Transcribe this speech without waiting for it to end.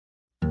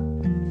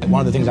one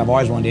of the things I've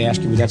always wanted to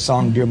ask you was that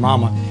song, Dear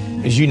Mama,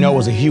 as you know,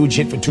 was a huge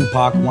hit for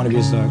Tupac, one of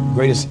his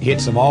greatest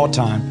hits of all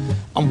time.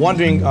 I'm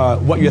wondering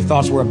what your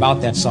thoughts were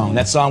about that song.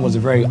 That song was a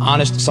very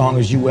honest song,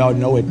 as you well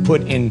know. It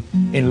put in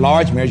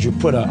large measure,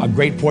 put a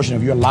great portion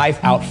of your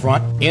life out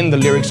front in the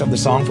lyrics of the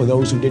song for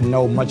those who didn't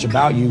know much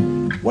about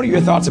you. What are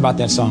your thoughts about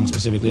that song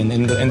specifically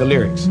in the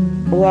lyrics?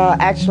 Well,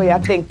 actually, I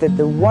think that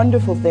the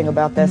wonderful thing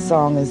about that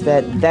song is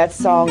that that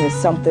song is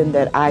something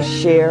that I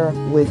share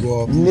with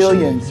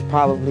millions,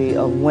 probably,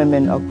 of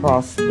women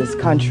across this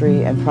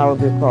country and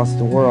probably across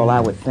the world,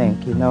 I would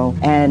think, you know.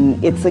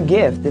 And it's a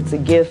gift. It's a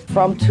gift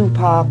from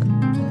Tupac.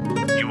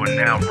 You are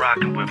now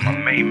rocking with my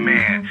main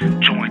man,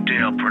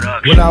 Jointdale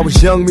Production. When I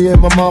was young, me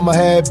and my mama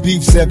had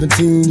beef,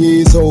 17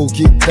 years old,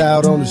 kicked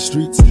out on the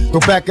streets. Though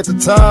back at the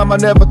time, I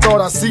never thought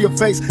I'd see her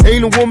face.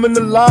 Ain't a woman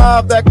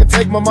alive that could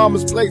take my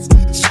mama's place.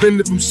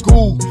 Suspended from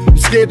school, I'm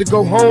scared to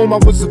go home. I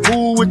was a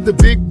fool with the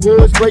big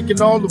boys,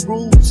 breaking all the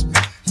rules.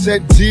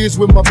 Shedding tears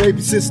with my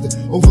baby sister.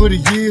 Over the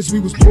years, we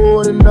was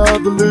poor than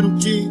other little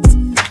kids.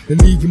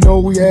 And even though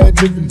we had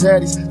different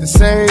daddies, the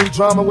same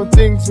drama when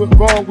things went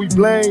wrong, we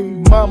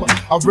blame mama.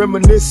 I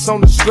reminisce on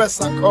the stress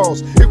I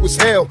caused. It was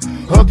hell,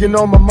 hugging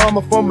on my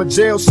mama from a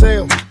jail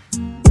cell.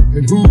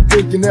 And who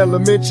thinking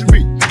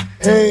elementary?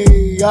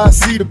 Hey, I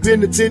see the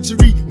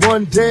penitentiary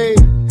one day,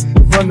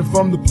 running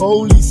from the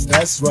police,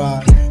 that's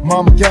right.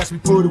 Mama catch me,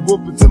 put a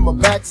whooping to my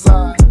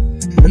backside.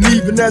 And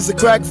even as a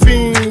crack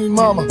fiend,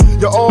 mama,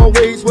 you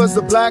always was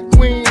a black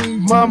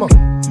queen, mama.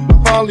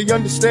 Finally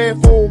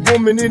understand, for a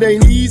woman it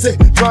ain't easy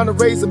trying to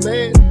raise a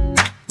man.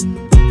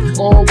 You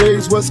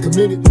always was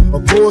committed, a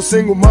poor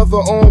single mother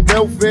on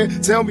welfare.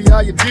 Tell me how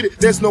you did it,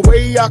 there's no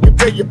way I can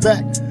pay you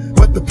back.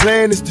 But the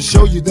plan is to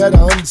show you that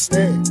I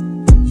understand.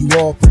 You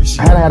all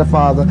appreciate it. Had I had a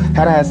father,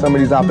 had I had some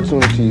of these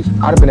opportunities,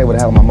 I'd have been able to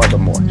help my mother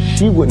more.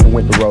 She wouldn't have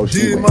went the road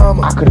she went.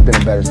 Mama. I could have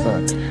been a better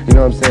son. You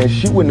know what I'm saying?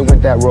 She wouldn't have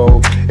went that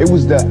road. It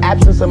was the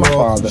absence of my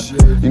father.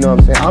 You know what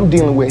I'm saying? I'm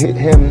dealing with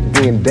him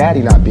being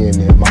daddy not being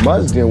there. My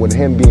mother's dealing with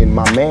him being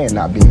my man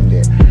not being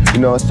there. You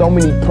know, so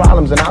many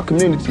problems in our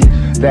community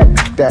that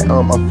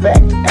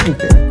affect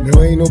everything.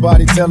 There ain't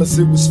nobody tell us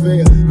it was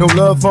fair. No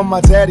love from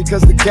my daddy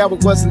cause the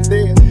coward wasn't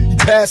there. He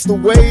passed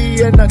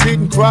away and I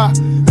didn't cry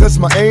cause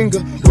my anger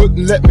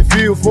wouldn't let me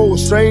feel for a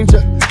stranger.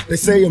 They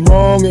say I'm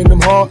wrong and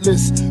I'm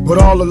heartless, but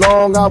all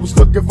along I was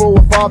looking for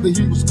a father,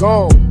 he was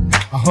gone.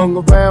 I hung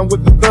around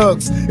with the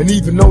thugs, and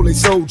even though they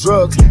sold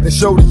drugs, they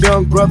showed a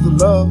young brother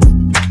love.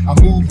 I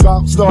moved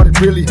out,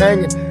 started really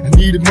hanging. I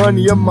needed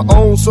money of my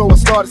own, so I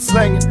started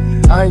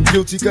slanging. I ain't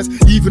guilty, cause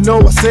even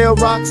though I sell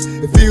rocks,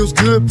 it feels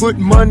good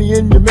putting money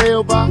in your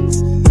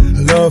mailbox.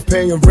 I love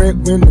paying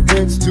rent when the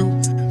rent's due.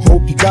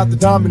 Hope you got the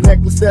diamond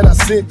necklace that I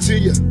sent to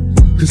you.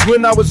 Cause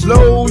when I was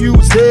low, you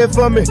was there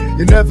for me.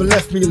 You never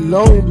left me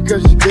alone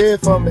because you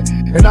cared for me.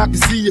 And I can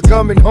see you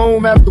coming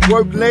home after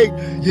work late.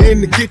 You're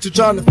in the kitchen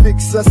trying to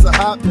fix us a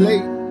hot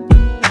plate.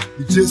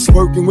 You're just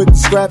working with the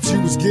scraps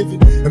you was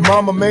given. And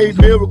mama made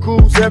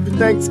miracles every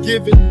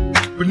Thanksgiving.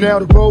 But now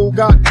the road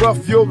got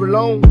rough, you're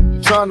alone.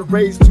 You're trying to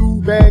raise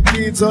two bad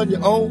kids on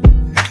your own.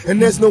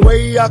 And there's no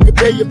way I could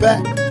pay you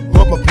back.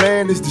 But my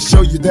plan is to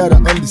show you that I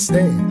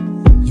understand.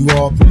 You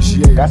all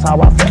appreciate it. That's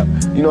how I felt,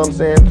 you know what I'm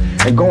saying?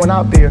 And going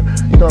out there,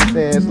 you know what I'm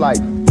saying, it's like,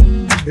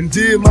 and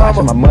dear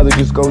mama, watching my mother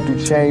just go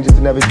through changes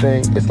and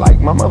everything. It's like,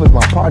 my mother's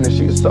my partner,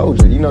 she a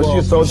soldier, you know, she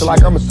a soldier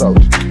like I'm a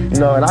soldier. You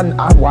know,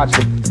 and I watched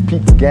the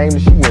people game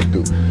that she went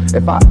through.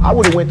 If I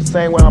would have went the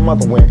same way my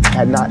mother went,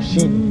 had not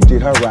she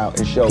did her route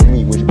and showed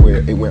me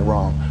where it went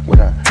wrong with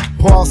her.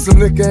 Pour some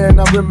liquor and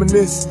I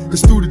reminisce,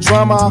 cause through the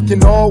drama I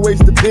can always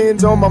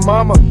depend on my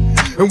mama.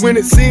 And when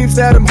it seems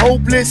that I'm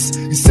hopeless,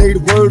 you say the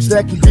words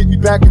that can get me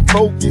back in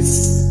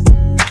focus.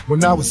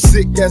 When I was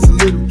sick as a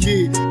little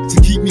kid,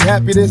 to keep me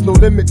happy there's no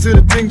limit to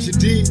the things you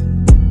did.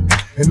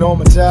 And all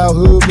my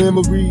childhood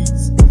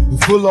memories were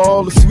full of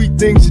all the sweet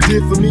things you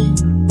did for me.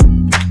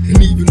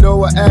 And even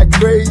though I act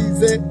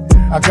crazy,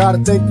 I gotta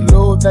thank the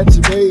Lord that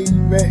you made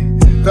me.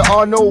 There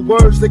are no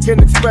words that can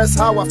express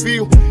how I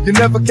feel. You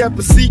never kept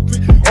a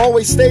secret,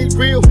 always stayed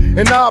real.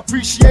 And I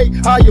appreciate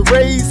how you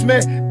raised me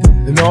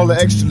and all the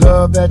extra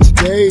love that you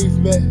gave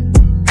me.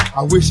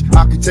 I wish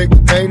I could take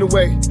the pain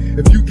away.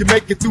 If you can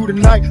make it through the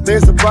night,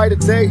 there's a brighter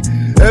day.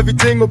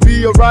 Everything will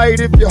be alright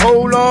if you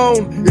hold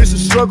on. It's a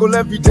struggle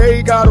every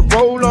day, gotta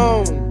roll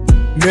on.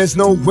 And there's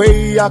no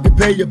way I can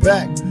pay you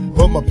back,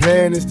 but my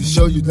plan is to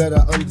show you that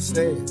I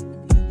understand.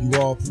 You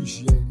all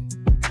appreciate it.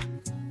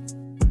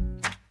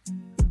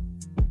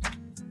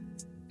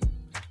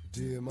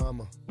 Dear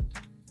mama.